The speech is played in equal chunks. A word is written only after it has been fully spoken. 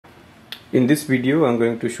In this video, I'm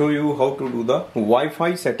going to show you how to do the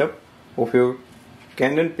Wi-Fi setup of your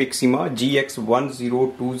Canon Maxify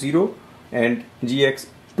GX1020 and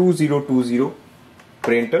GX2020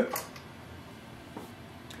 printer.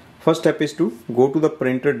 First step is to go to the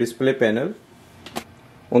printer display panel.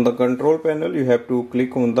 On the control panel, you have to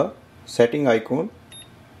click on the setting icon.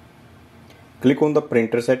 Click on the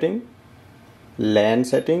printer setting, LAN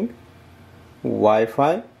setting,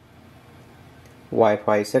 Wi-Fi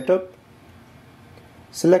setup.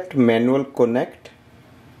 Select manual connect.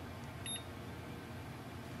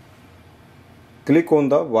 Click on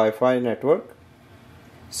the Wi-Fi network.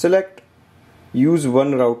 Select use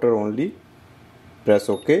one router only. Press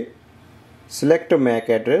OK. Select a MAC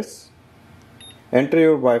address. Enter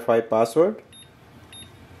your Wi-Fi password.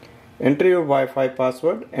 Enter your Wi-Fi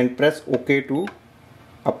password and press OK to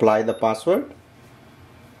apply the password.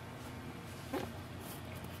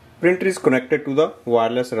 Printer is connected to the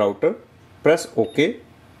wireless router. Press OK.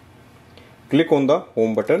 Click on the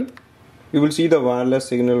home button. You will see the wireless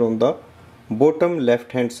signal on the bottom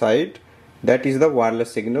left hand side. That is the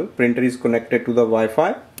wireless signal. Printer is connected to the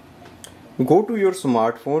Wi-Fi. Go to your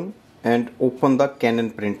smartphone and open the Canon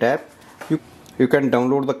Print app. You can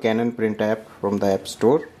download the Canon Print app from the App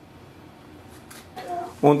Store.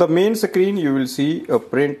 On the main screen you will see a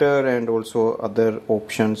printer and also other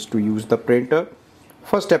options to use the printer.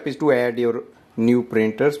 First step is to add your new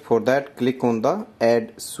printers. For that, click on the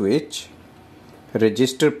add switch,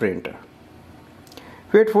 register printer.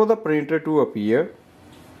 Wait for the printer to appear.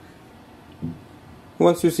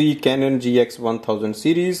 Once you see Canon GX1000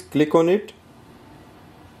 series, click on it.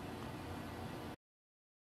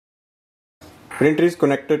 Printer is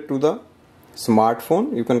connected to the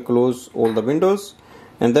smartphone. You can close all the windows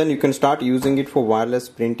and then you can start using it for wireless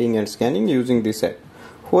printing and scanning using this app.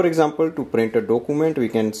 For example, to print a document, we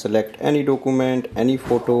can select any document, any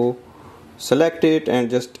photo, select it and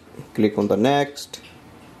just click on the next.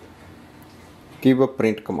 Give a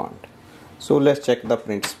print command. So let's check the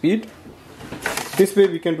print speed. This way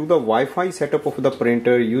we can do the Wi-Fi setup of the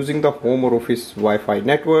printer using the home or office Wi-Fi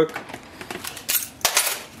network.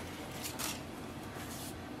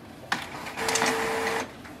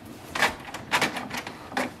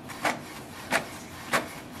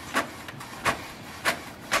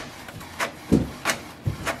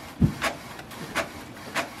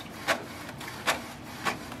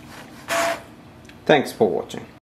 Thanks for watching.